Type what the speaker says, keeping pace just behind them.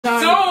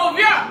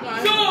Sylvia!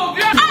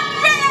 Sylvia!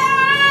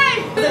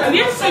 I'm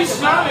you're so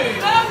slow.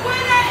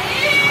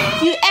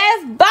 QF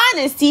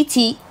Bonnets,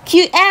 TT.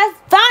 QF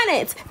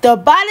Bonnets. The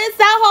Bonnets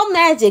at Home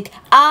Magic.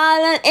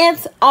 All on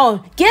its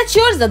own. Get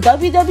yours at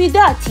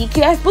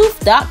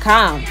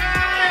www.tqfbooth.com.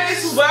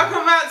 Guys,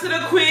 welcome back to the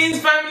Queen's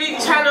Family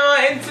channel.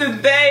 And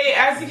today,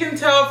 as you can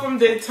tell from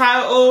the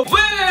title,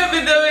 we're going to be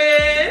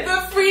doing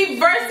The free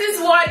versus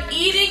one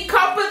eating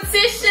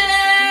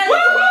competition. Woo!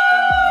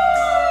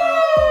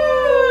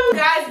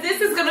 Guys,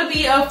 this is gonna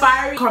be a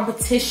fiery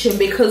competition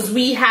because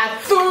we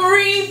have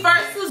 3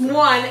 versus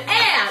 1,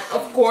 and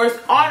of course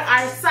on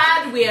our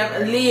side we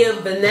have Leah,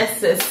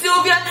 Vanessa,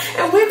 Sylvia,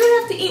 and we're gonna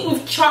have to eat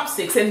with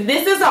chopsticks, and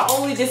this is our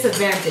only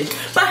disadvantage.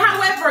 But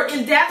however,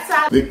 in that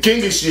side, the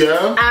king is here,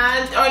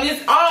 and on his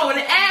own,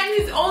 and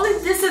his only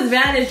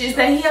disadvantage is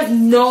that he has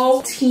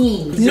no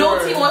team, no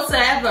team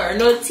whatsoever,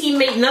 no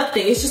teammate,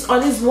 nothing. It's just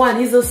on his one.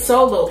 He's a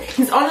solo.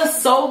 He's on a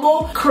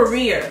solo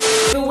career.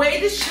 The way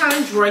this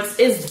challenge works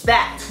is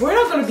that we're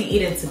not gonna be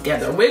eating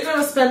together. We're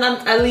gonna spend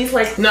at least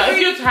like if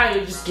you're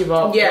tired, just give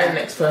up. Yeah. The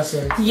next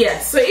person.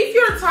 Yes. So if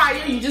you're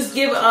tired, you just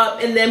give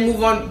up and then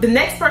move on. The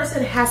next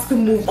person has to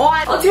move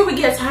on until we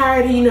get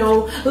tired. You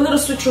know, a little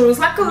switcheroos,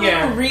 like a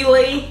little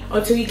relay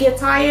until you get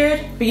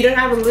tired. But you don't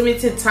have a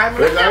limited time.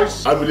 Hey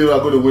guys, I believe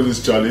I'm gonna win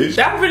this challenge.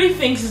 That really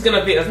thinks he's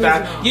gonna beat us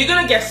down. You're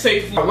gonna get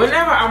so full.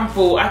 Whenever I'm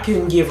full, I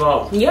can give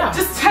up. Yeah.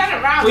 Just turn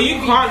around. Well, you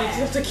can't. You just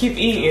have to keep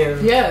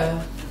eating.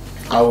 Yeah.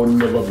 I will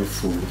never be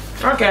full.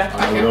 Okay.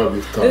 I will never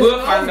be full. We'll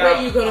find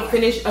out. You're gonna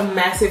finish a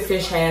massive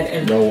fish head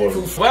and don't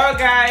worry. Well,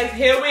 guys,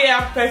 here we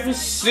have pepper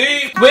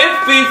soup with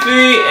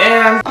Fufu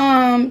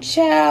and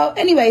child.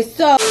 Anyway,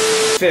 so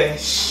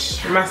fish,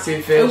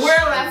 massive fish. And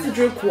we're allowed to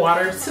drink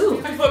water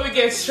too. Before we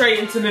get straight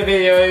into the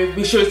video,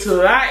 be sure to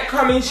like,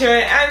 comment,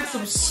 share, and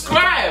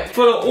subscribe.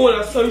 Follow all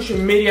our social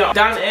media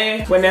down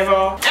there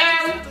whenever.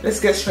 And let's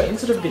get straight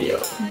into the video.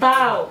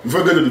 Bow.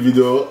 Before we get to the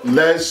video,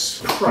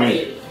 let's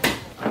pray.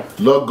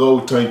 Lord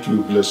God, thank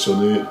you, bless your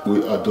name. We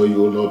adore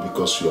you, O Lord,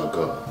 because you are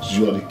God.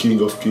 You are the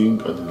King of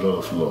Kings and the Lord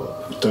of Lords.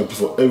 We thank you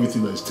for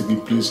everything that is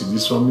taking place in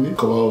this family.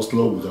 Cover us,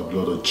 Lord, with the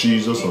blood of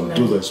Jesus. Amen. And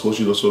those that is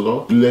watching us, O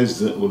Lord, bless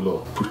them, O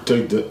Lord.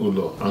 Protect them, O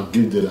Lord, and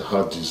give them the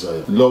heart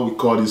desire. Lord, we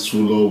call this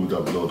through, Lord, with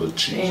the blood of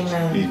Jesus.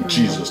 Amen. In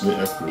Jesus' name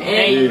I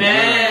pray.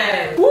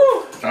 Amen.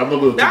 Woo. I'm not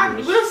going to that,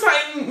 we're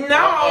starting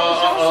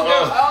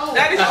now.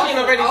 That is showing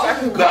already, so I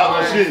can go.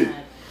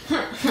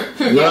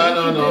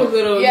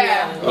 No.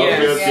 Yeah.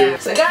 Okay.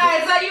 So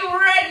guys, are you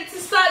ready to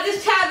start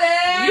this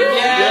challenge?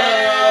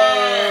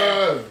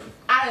 Yeah.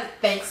 I don't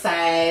think so,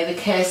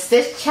 because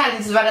this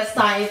challenge is about to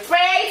start in 3, 2, 1,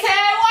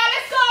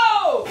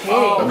 let's go!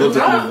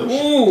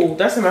 Ooh,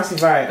 that's a massive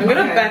bite. I'm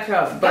gonna back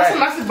up. That's a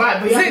massive bite,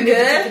 but you haven't even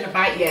taken a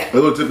bite yet.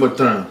 I'm gonna take my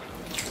time.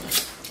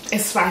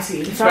 It's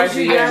spicy.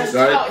 Spicy, yeah.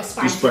 It's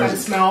spicy by the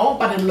smell,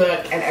 by the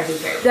look, and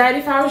everything. Dad,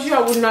 if I was you,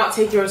 I would not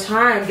take your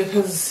time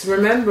because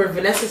remember,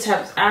 Vanessa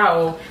taps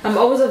out. I'm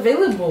always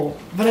available.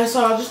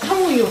 Vanessa, just tell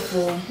me when you're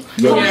full.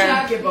 You're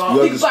Big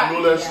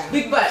butt.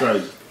 Big butt.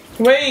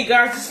 Wait,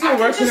 guys, this is not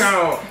working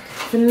out.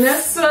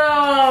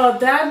 Vanessa,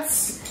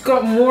 Dad's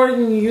got more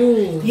than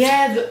you.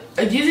 Yeah,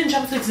 using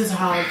chopsticks is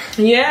hard.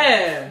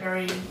 Yeah.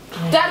 Very.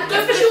 Dad, go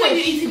for Especially when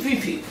you're eating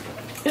fufu.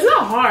 It's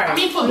not hard. I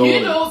mean, for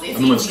noodles, it's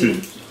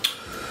easy.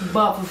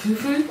 But for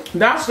fufu,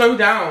 now slow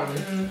down.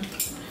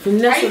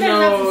 Vanessa,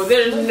 no,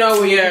 there's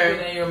no way you're putting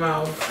it in your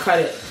mouth. Cut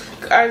it.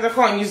 Guys, I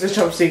can't use the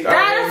chopstick. Dad,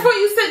 I thought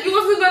you said you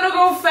wasn't gonna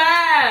go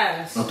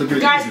fast.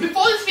 Guys,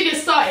 before this video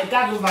started,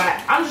 Dad was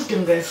like, I'm just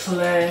gonna go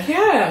slow.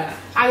 Yeah.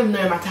 I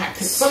know my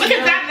tactics. But look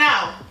at that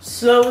now.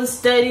 Slow and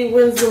steady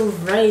wins the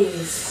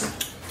race.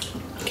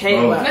 Okay,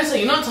 Vanessa,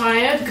 you're not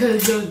tired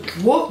because you're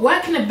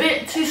working a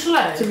bit too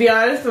slow. To be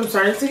honest, I'm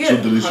starting to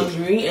get so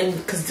hungry, and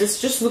because this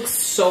just looks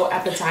so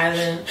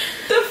appetizing.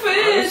 The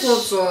fish.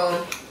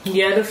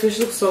 Yeah, the fish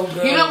looks so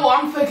good. You know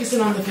what? I'm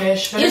focusing on the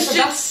fish. Vanessa,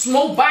 that's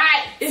small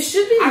bite. It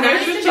should be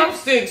nice with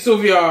chopsticks,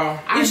 Sylvia.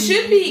 It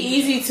should be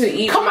easy to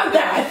eat. Come on,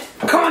 Dad.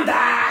 Come on,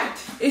 Dad.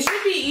 It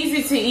should be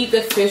easy to eat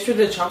the fish with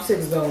the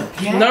chopsticks, though.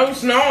 Yeah. No,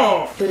 it's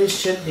not. But it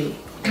should be.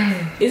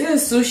 Isn't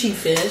sushi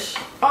fish?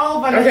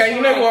 Oh, but okay,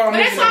 you know what?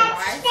 Vanessa,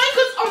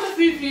 focus on the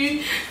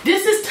fufu.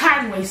 This is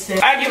time wasted.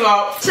 I give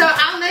up. So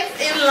I'm next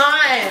in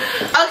line.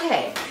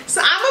 Okay,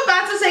 so I'm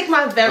about to take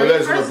my very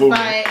first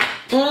bite.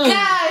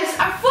 Guys,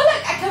 I feel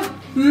like I can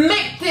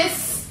make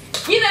this,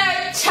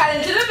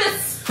 challenge a little bit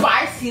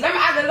spicy. Let me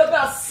add a little bit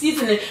of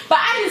seasoning. But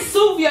I need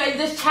Sylvia in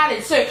this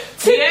challenge. So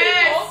two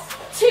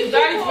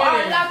people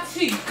are allowed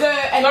to go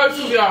and no,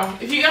 Sylvia.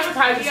 If you guys are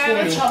tired, just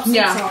the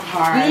chopsticks are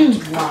hard.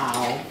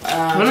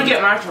 Wow. Let me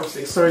get my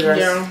chopsticks. Sorry, guys.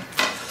 Yeah.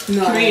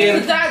 No.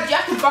 Dad, you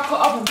have to buckle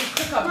up and be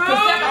quicker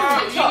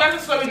because you guys are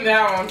slowing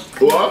down.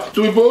 What?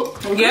 2 people?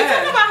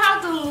 Yeah. Talk about how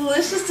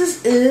delicious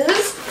this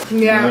is.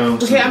 Yeah.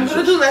 Okay, I'm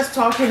gonna do less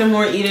talking and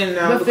more eating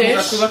now because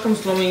I feel like I'm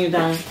slowing you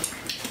down.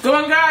 Go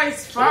on,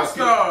 guys,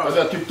 faster.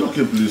 I keep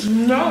talking, please.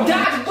 No.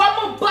 Dad, one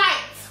more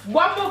bite.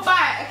 One more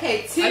bite.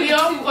 Okay,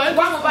 one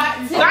more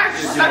bite.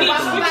 Guys, wait, I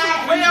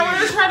want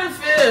to try the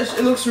fish.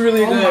 It looks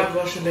really good. Oh my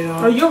gosh, they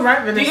are. Oh, you're right,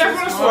 Vanessa. Do you guys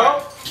want to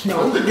swap?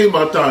 No. I'm taking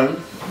my time.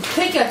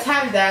 Take your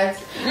time, Dad.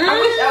 I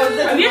wish I was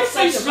there. Yes,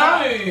 so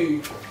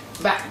slow.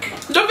 Back.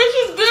 The fish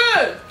is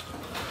good.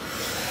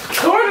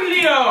 Come on,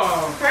 Leo.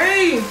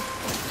 Hey.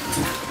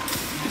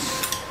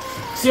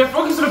 See, I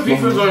focus on the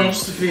fish as well,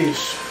 just the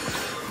fish.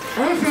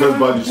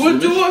 We'll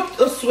do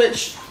a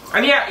switch.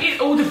 And yeah, eat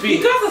all the fish.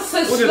 You guys are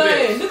so slow. Look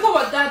at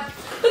what Dad.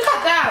 Look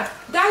at Dad.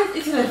 Dad is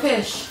eating a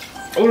fish.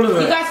 All of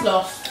it. You guys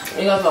lost.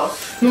 You guys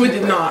lost. No, we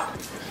did not.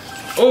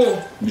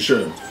 Oh.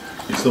 Michelle,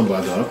 it's not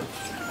bad, huh?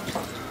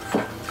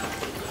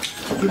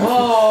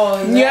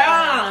 Oh,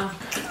 yeah.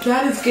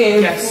 Dad is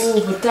getting yes.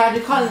 full, but Dad,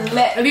 you can't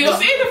let. Leo,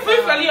 see the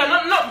fish, Leo.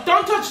 No,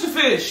 don't touch the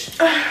fish.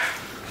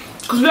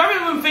 Because we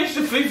haven't even finished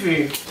the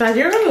fufu. Dad,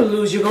 you're gonna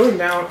lose. You're going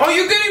down. Oh,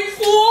 you're getting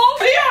full?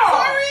 Leo!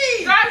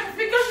 Sorry! Guys, I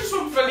think I should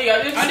swap for Leo. I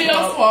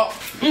didn't swap.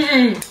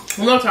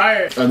 I'm not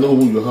tired. I know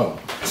who you are.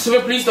 So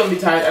please don't be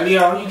tired.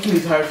 Leo, you can be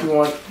tired if you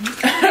want.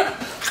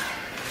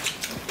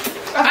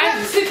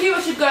 I think Suki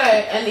should go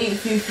and eat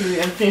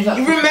fufu and finish up.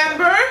 You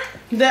remember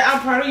that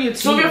I'm part of your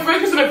team. So we're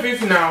focusing on the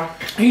fufu now.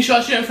 Are you sure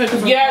I shouldn't focus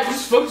on Yeah,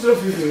 just focus on the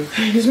fufu.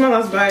 This is my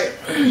last bite.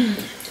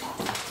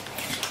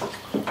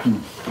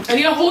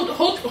 Leo, hold.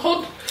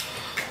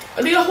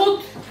 Leo,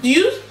 hold.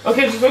 You?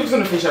 Okay, just focus on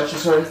the fish actually,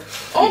 sorry.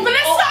 Oh,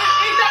 Vanessa!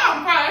 Eat that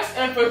one first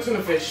and focus on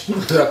the fish.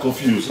 They're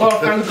confused. Oh,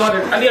 thank God.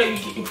 Leo,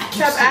 you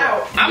tap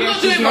out. I'm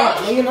not doing much.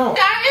 No, you know. I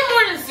ate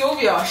more than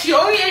Sylvia. She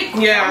only ate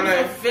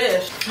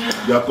fish.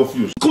 They're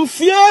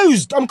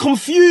confused. I'm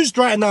confused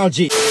right now,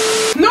 G.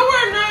 No,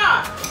 we're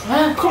not.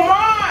 Come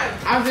on.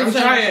 I'm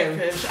trying.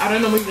 Fish. I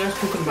don't know what you guys are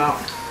talking about.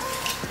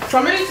 So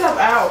I'm gonna tap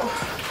out.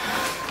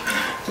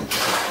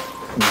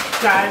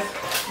 Guys,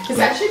 it's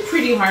actually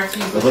pretty hard to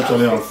use.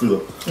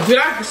 Did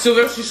I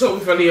Sylvia? She's so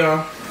with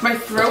Leo. My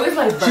throat is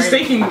like burning. She's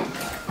taking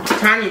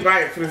tiny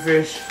bite for the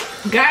fish.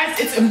 Guys,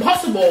 it's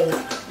impossible.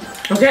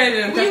 Okay,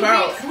 then tap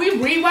out. Can we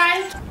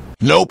rewind?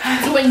 Nope.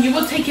 So when you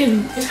were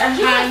taking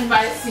tiny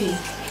spicy.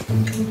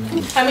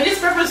 I mean, it's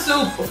pepper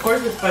soup. Of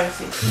course, it's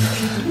spicy.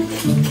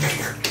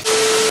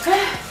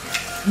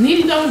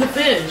 Nearly done with the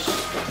fish.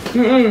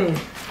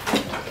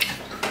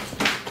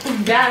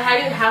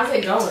 Dad, how's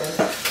it going?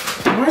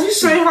 Why is it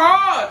so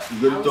hard?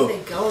 How's it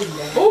going,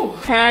 Dad? Oh,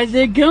 how's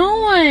it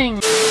going?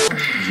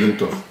 It's very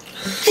tough.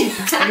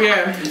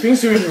 Yeah, being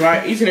serious,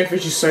 right? Eating a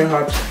fish is so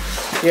hard.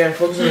 Yeah,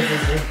 focus on the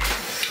fish.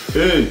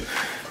 Hey.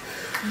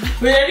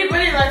 Would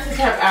anybody like to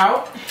tap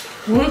out?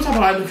 We'll tap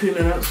out in a few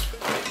minutes.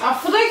 I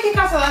feel like you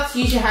guys are allowed to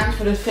use your hands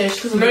for the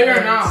fish. No,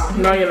 you're not.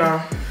 No, you're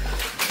not.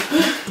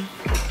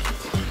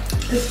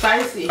 It's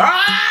spicy.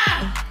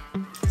 Ah!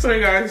 Sorry,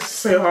 guys. It's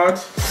so hard.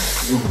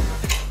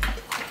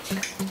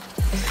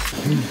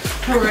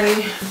 I'm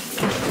ready.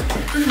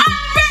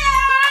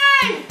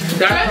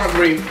 That can't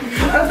breathe.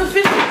 The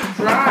fish is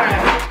dry.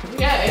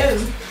 Yeah, it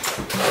is.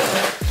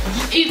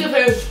 Just eat the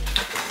fish.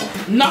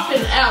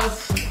 Nothing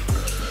else.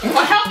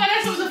 What hell can I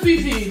do with the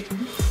fufu?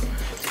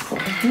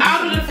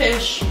 Out of the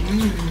fish.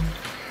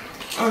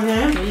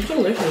 Okay. It's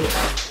delicious.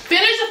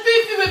 Finish the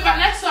fufu with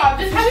Vanessa.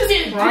 This has to be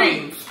a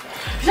group.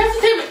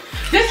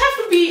 This has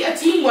to be a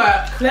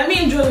teamwork. Let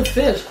me enjoy the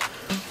fish.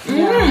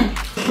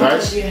 Guys,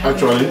 actually, I'm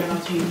trying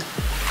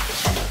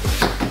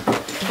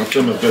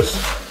my best.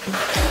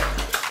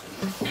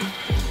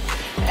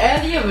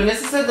 Earlier,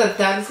 Vanessa said that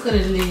Dad is going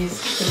to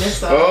lose.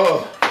 Vanessa.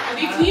 Oh.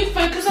 Can you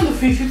focus on the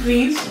fufu,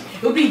 please?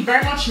 It would be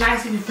very much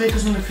nice if you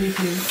focus on the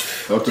fufu.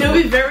 It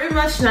would be very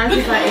much nice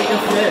if I ate the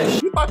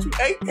fish. You thought you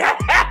ate that?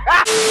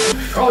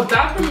 Oh,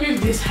 Dad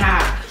removed his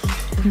hat.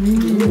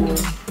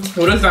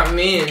 What does that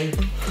mean?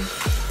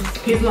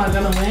 He's not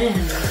gonna win.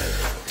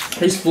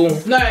 He's full.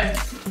 No.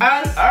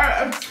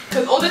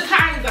 Because all the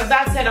times that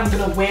Dad said I'm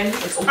gonna win,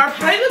 it's all our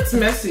plate looks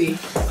messy.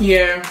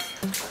 Yeah.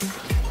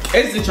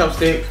 It's the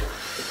chopstick.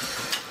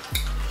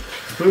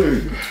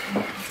 Hey.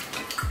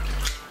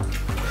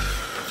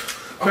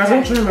 Guys,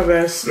 I'm trying my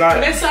best. Like,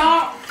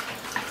 Vanessa.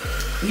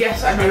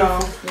 Yes, I know.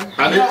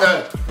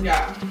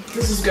 Yeah,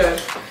 this is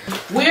good.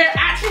 We're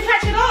actually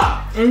catching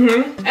up. And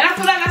I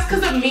feel like that's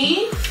because of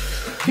me.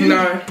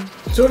 No.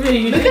 Julia,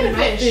 you Look did at the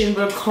fish.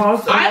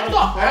 because I'm the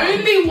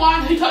only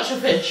one who touched the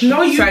fish.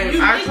 No, you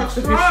I touched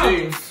the fish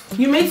too.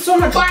 You made so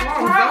much crumbs.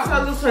 That's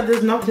why it looks like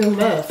there's nothing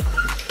left.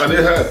 And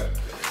it had.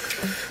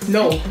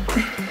 No.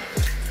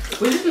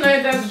 We just know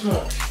there's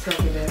not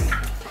something there.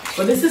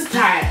 But this is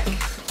tight.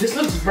 This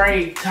looks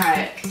very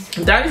tight.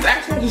 That is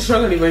actually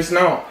struggling, but it's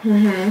not.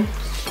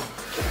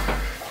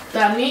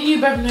 That me and you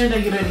both know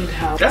that you don't need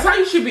help. That's how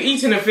you should be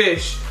eating a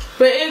fish.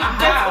 But it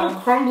gets all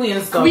crumbly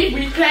and stuff. We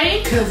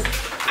replay because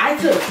I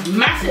took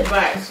massive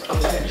bites of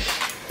the fish.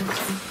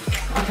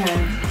 Okay.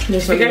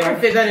 You can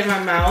fit that in my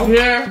mouth?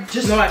 Yeah.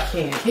 Just no, I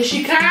can't. Yes,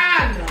 you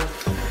can.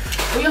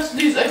 All you have to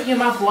do is open your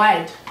mouth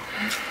wide.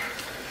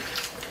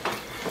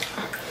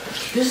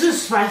 This is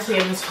spicy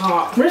and it's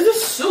hot. Where's the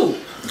soup?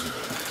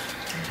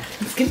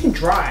 It's getting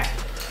dry.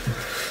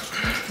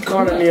 Go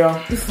on, Leo.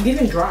 It's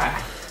getting dry.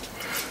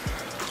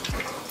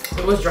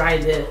 It was dry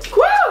then.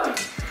 Woo!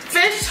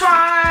 Fish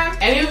time!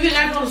 Any of you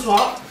guys want to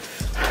swap?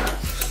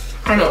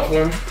 I know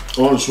one.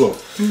 I want to swap.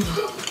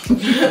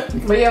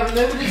 But yeah,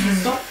 nobody's to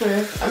stop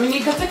with. I mean,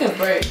 you can take a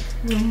break.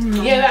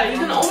 Yeah, that, you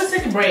can always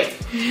take a break.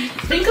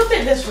 Think of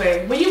it this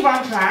way: when you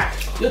run track,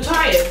 you're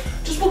tired.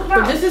 Just walk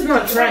around. But this is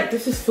not track.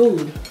 This is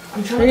food.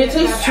 I'm trying And to it get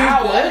tastes that too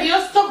out. good.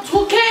 You stop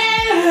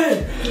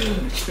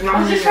talking.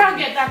 I'm just trying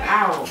to get that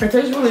out. It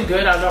tastes really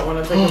good. I don't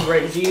want to take a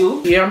break. Do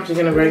you? Yeah, I'm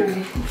taking a break.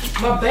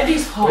 My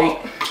belly's hot. Wait.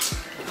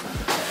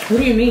 What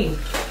do you mean?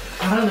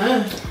 I don't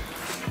know.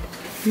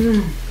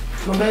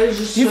 My belly's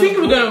just. Do you so think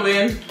we're gonna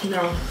win?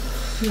 No.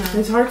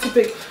 It's hard to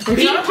pick.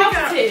 Be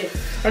positive.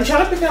 I'm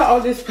trying to pick out all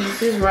these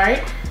pieces,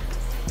 right?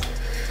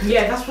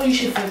 Yeah, that's what you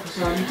should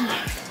focus on.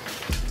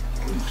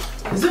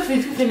 Is the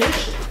fufu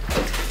finished?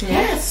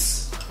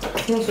 Yes.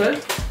 What's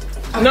good?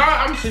 No,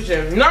 I'm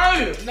switching.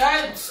 No! No,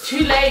 it's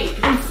too late.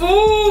 I'm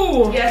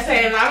full! Yeah,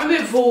 same. I'm a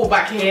bit full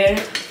back here.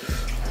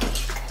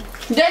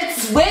 Then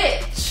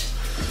switch.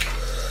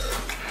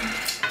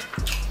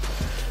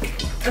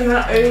 And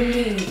I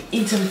only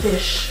eaten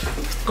fish.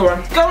 Go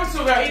on. Go on,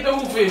 Sylvia, eat the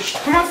whole fish.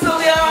 Come on,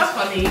 Sylvia! That's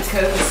funny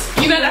because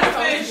You know that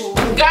fish.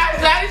 Guys,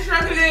 Daddy's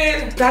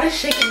struggling. that is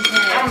shaking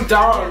head. I'm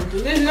done.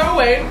 There's no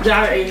way.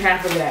 Dad ate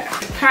half of that.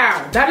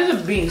 How? That is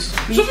a beast.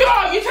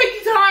 Sylvia, you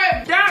take your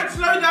time. Dad,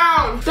 slow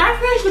down. Dad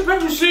finished the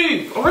pepper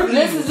soup. Already.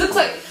 Listen,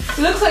 it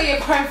looks like you're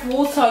crying for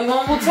water. You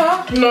want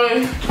water? No.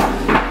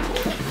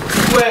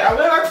 Wait, are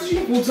we allowed to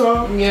drink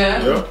water?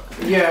 Yeah.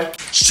 Yeah?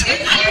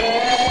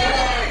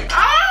 Yeah.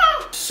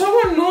 Ah! So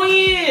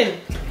annoying.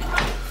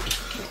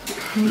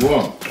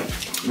 Wow.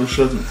 I'm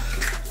shutting.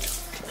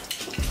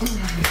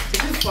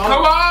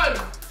 Come on.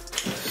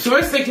 So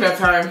where's taking her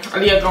time?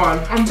 Aliyah, go on.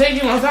 I'm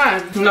taking my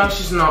time. No,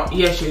 she's not.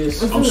 Yeah, she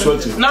is. I'm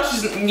sweating. No,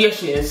 she's. Yeah,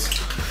 she is.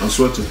 I'm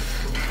sweating.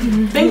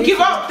 Then give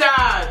up,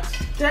 Dad.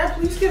 Dad,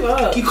 please give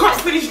up. You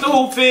can't finish the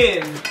whole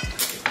thing.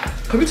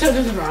 Can we turn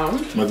this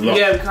around? My glove.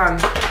 Yeah, we can.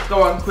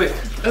 Go on, quick.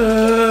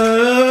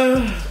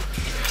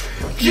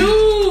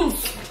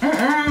 Juice.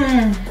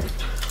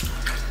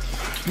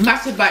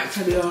 Massive bite,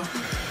 Talia.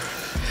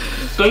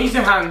 Don't use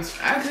your hands.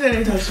 I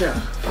accidentally touched it.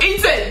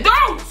 Eat it. No,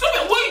 stop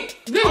it. Wait.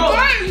 This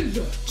burns.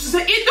 Just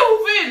eat the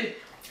whole thing.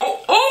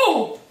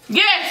 Oh,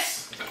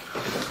 yes.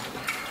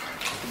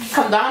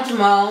 Come down,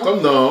 Jamal.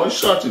 Come down, I'm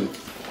shouting.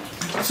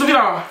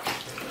 Sylvia.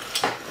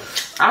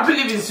 I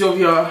believe in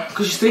Sylvia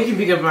because she's taking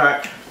bigger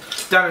back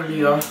than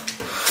Aliyah.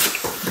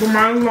 But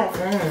mine's not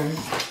on.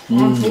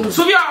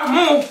 Sylvia,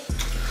 move.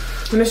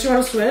 Unless you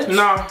want to switch?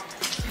 No.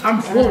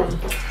 I'm full.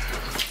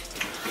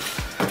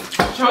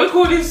 Shall we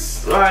call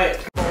this like?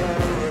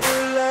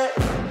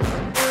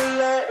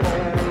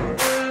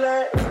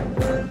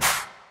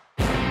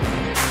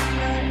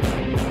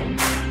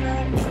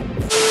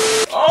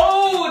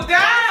 Oh,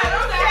 Dad!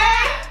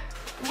 Okay.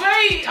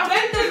 Wait, I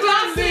Then the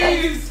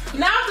glasses.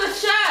 Now the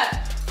shirt.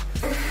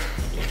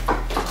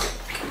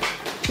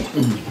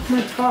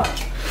 My God.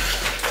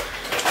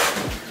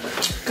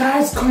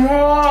 Guys, come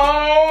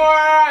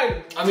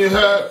on! I need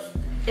help.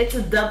 It's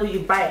a W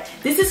bite.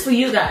 This is for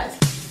you guys.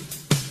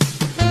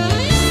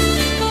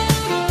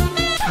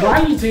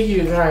 Why are you taking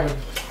your time?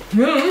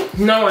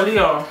 No,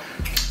 Aliyah.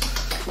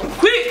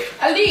 Quick!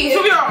 Ali.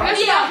 Sylvia!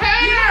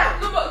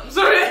 Aliyah.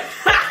 Sorry!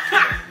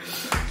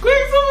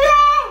 Quick, Sylvia!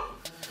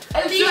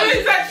 Sylvia's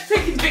Aliyah. actually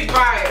taking big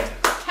bite.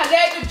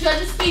 Hello, the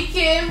judge is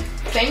speaking.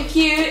 Thank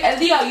you.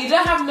 Aliyah, you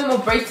don't have no more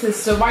braces,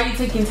 so why are you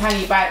taking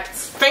tiny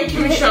bites? Thank you,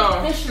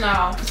 Michelle. Fish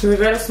now. So we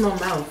got a small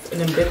mouth and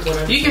then big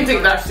one. You can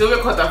take that.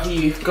 Sylvia cut that for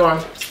you. Go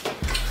on.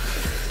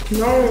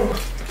 No.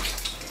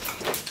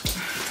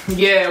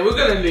 Yeah, we're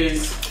gonna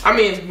lose. I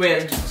mean,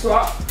 win. Come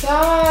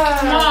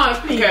on,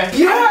 Okay.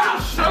 Yeah!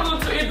 I struggle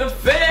to eat the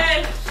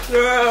fish.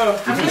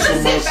 I'm gonna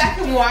sit back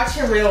and watch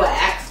and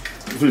relax.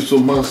 Fish so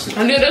massive.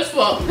 And do this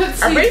one.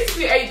 I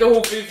basically ate the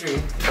whole fish.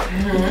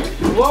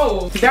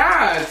 Whoa,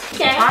 Dad!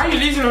 Okay. How are you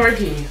losing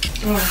already?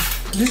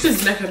 This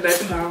is neck and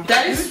neck now.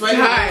 That is sweaty.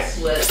 Hi.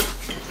 Sweat.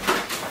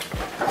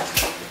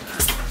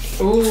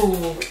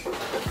 Ooh.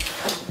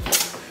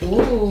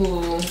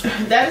 Ooh.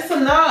 That is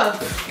enough.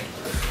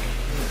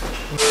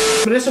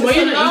 Melissa, why are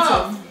you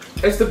not eating?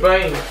 It's the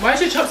brain. Why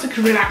is your chopstick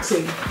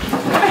relaxing?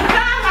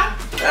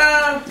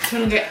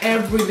 Trying to get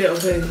every little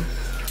thing.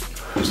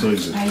 It's not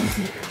easy.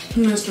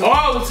 It's not.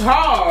 Oh, it's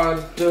hard.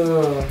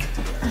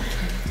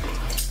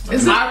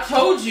 Is it? I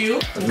told you.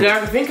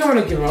 Guys, I think I'm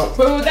gonna give up.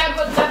 But that,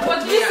 what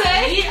did you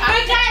say? Wait,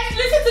 guys,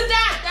 listen to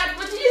that. Dad,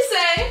 what did you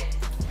say?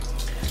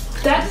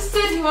 Dad just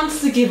said he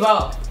wants to give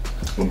up.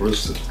 I'm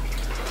rested.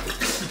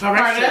 I'm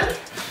rested.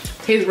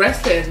 He's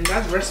resting.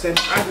 That's resting.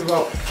 I give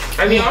up.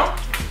 Aliyah?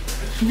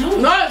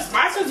 No, it's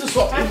my turn to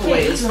swap people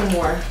ways. No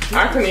more.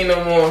 I can eat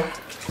no more.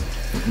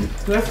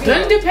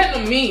 Don't depend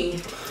on me.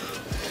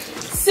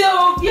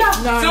 Sylvia.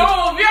 No.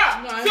 Sylvia!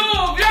 No.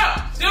 Sylvia!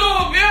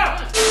 Sylvia!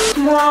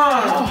 Come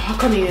on. Oh, I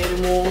can't eat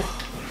anymore.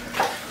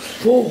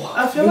 Oh, I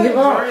feel like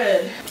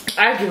bread. I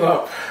give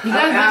up. you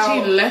guys I'm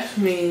actually out. left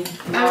me.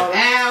 I'm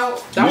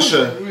out. That was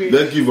Michelle, rude.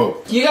 let's give up.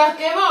 You gotta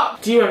give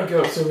up. Do you want to give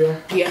up, Sylvia?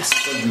 Yes.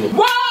 Let's give up.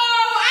 Whoa!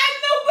 I'm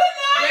the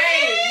winner!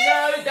 Wait, no,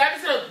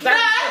 that's not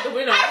the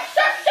winner.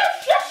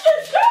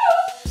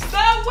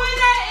 The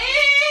winner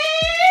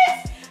is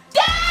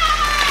Dad!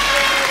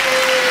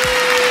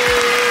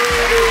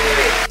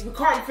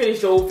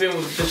 finished the whole thing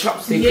with the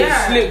chopstick.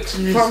 Yeah. It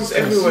slipped crumbs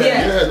everywhere.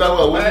 Yeah, that's what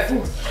I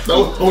went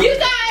for. You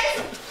guys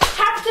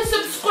have to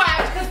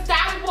subscribe because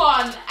that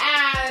won,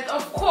 and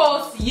of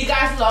course you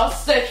guys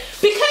lost. So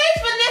because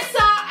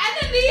Vanessa and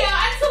Aaliyah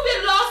and Sylvia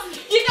lost,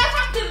 you guys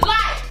have to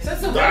like.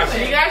 That's a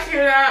win. You guys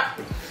hear that?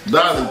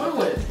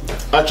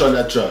 Actually,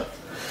 I tried.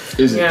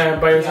 Is it? Yeah,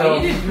 by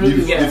yourself.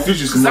 The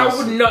fish is nice. I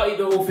would not eat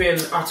the whole thing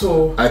at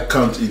all. I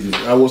can't eat it.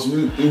 I was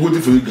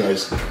waiting for you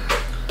guys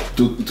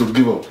to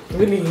give up.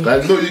 Really?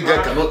 I know you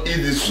guys cannot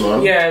eat this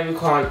one. Yeah, we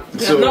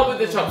can't. So, not with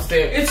the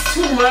chopstick. It's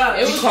too much.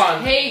 It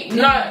can't.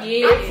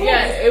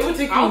 It would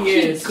take me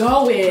years. Keep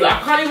going. Like,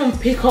 I can't even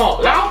pick up.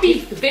 Like, I'll be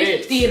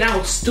 50 and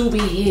I'll still be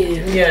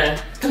here.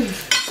 Yeah.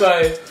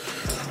 So.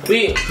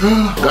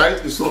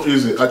 Guys, it's not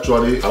easy.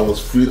 Actually, I was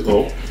freed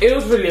up. It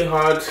was really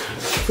hard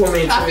for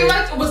me. I feel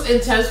like it was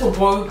intense for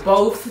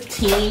both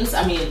teams.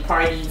 I mean,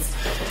 parties.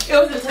 It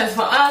was intense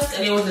for us,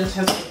 and it was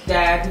intense for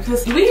Dad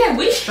because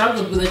we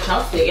struggled with the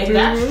chopstick, and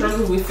Dad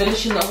struggled with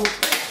finishing the whole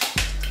thing.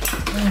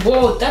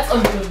 Whoa, that's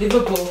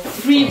unbelievable!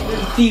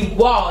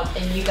 3-1,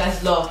 and you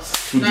guys lost.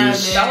 That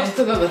was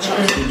because of the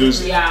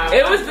chopstick. Yeah,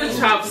 it was the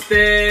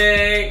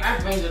chopstick. I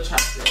made the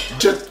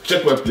chopstick.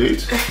 Check my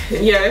plate.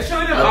 Yeah, show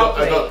them our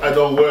plate. I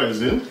don't wear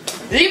it, in.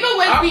 Even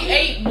when we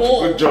ate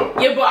more. Good job.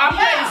 Yeah, but our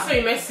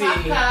plate is so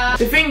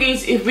messy. The thing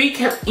is, if we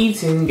kept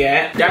eating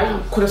it,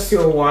 that could have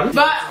still won.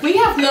 But we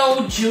have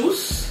no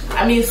juice.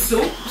 I mean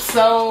soup,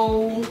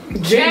 so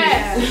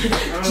yeah.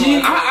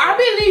 I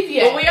believe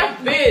you. But we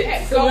have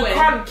bits, so we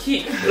can't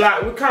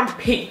we can't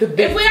pick the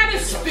bits. If we had a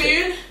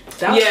spoon,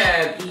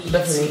 yeah,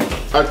 definitely.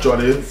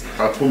 Actually,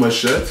 I put my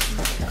shirt,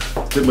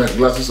 take my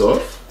glasses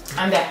off.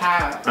 And the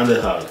hat. Actually,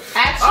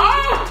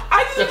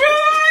 I just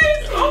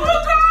realized! Oh my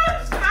gosh!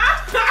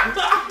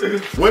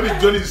 when the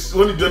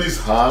journey is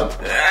hard,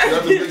 you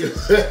have to make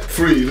it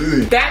free,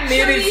 really. That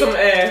needed some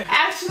air.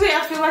 Actually,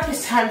 I feel like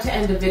it's time to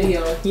end the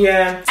video.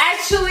 Yeah.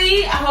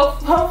 Actually,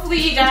 hopefully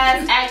you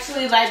guys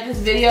actually like this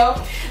video.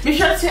 Be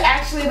sure to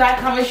actually like,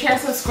 comment, share,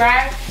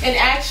 subscribe, and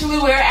actually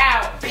we're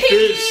out.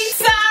 Peace.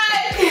 So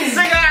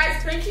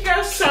guys, thank you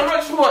guys so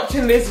much for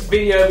watching this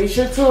video. Be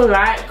sure to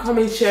like,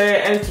 comment,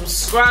 share, and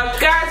subscribe.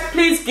 Guys,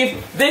 please give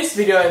this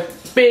video a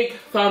big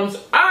thumbs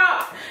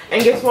up.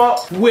 And guess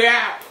what? We're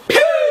out.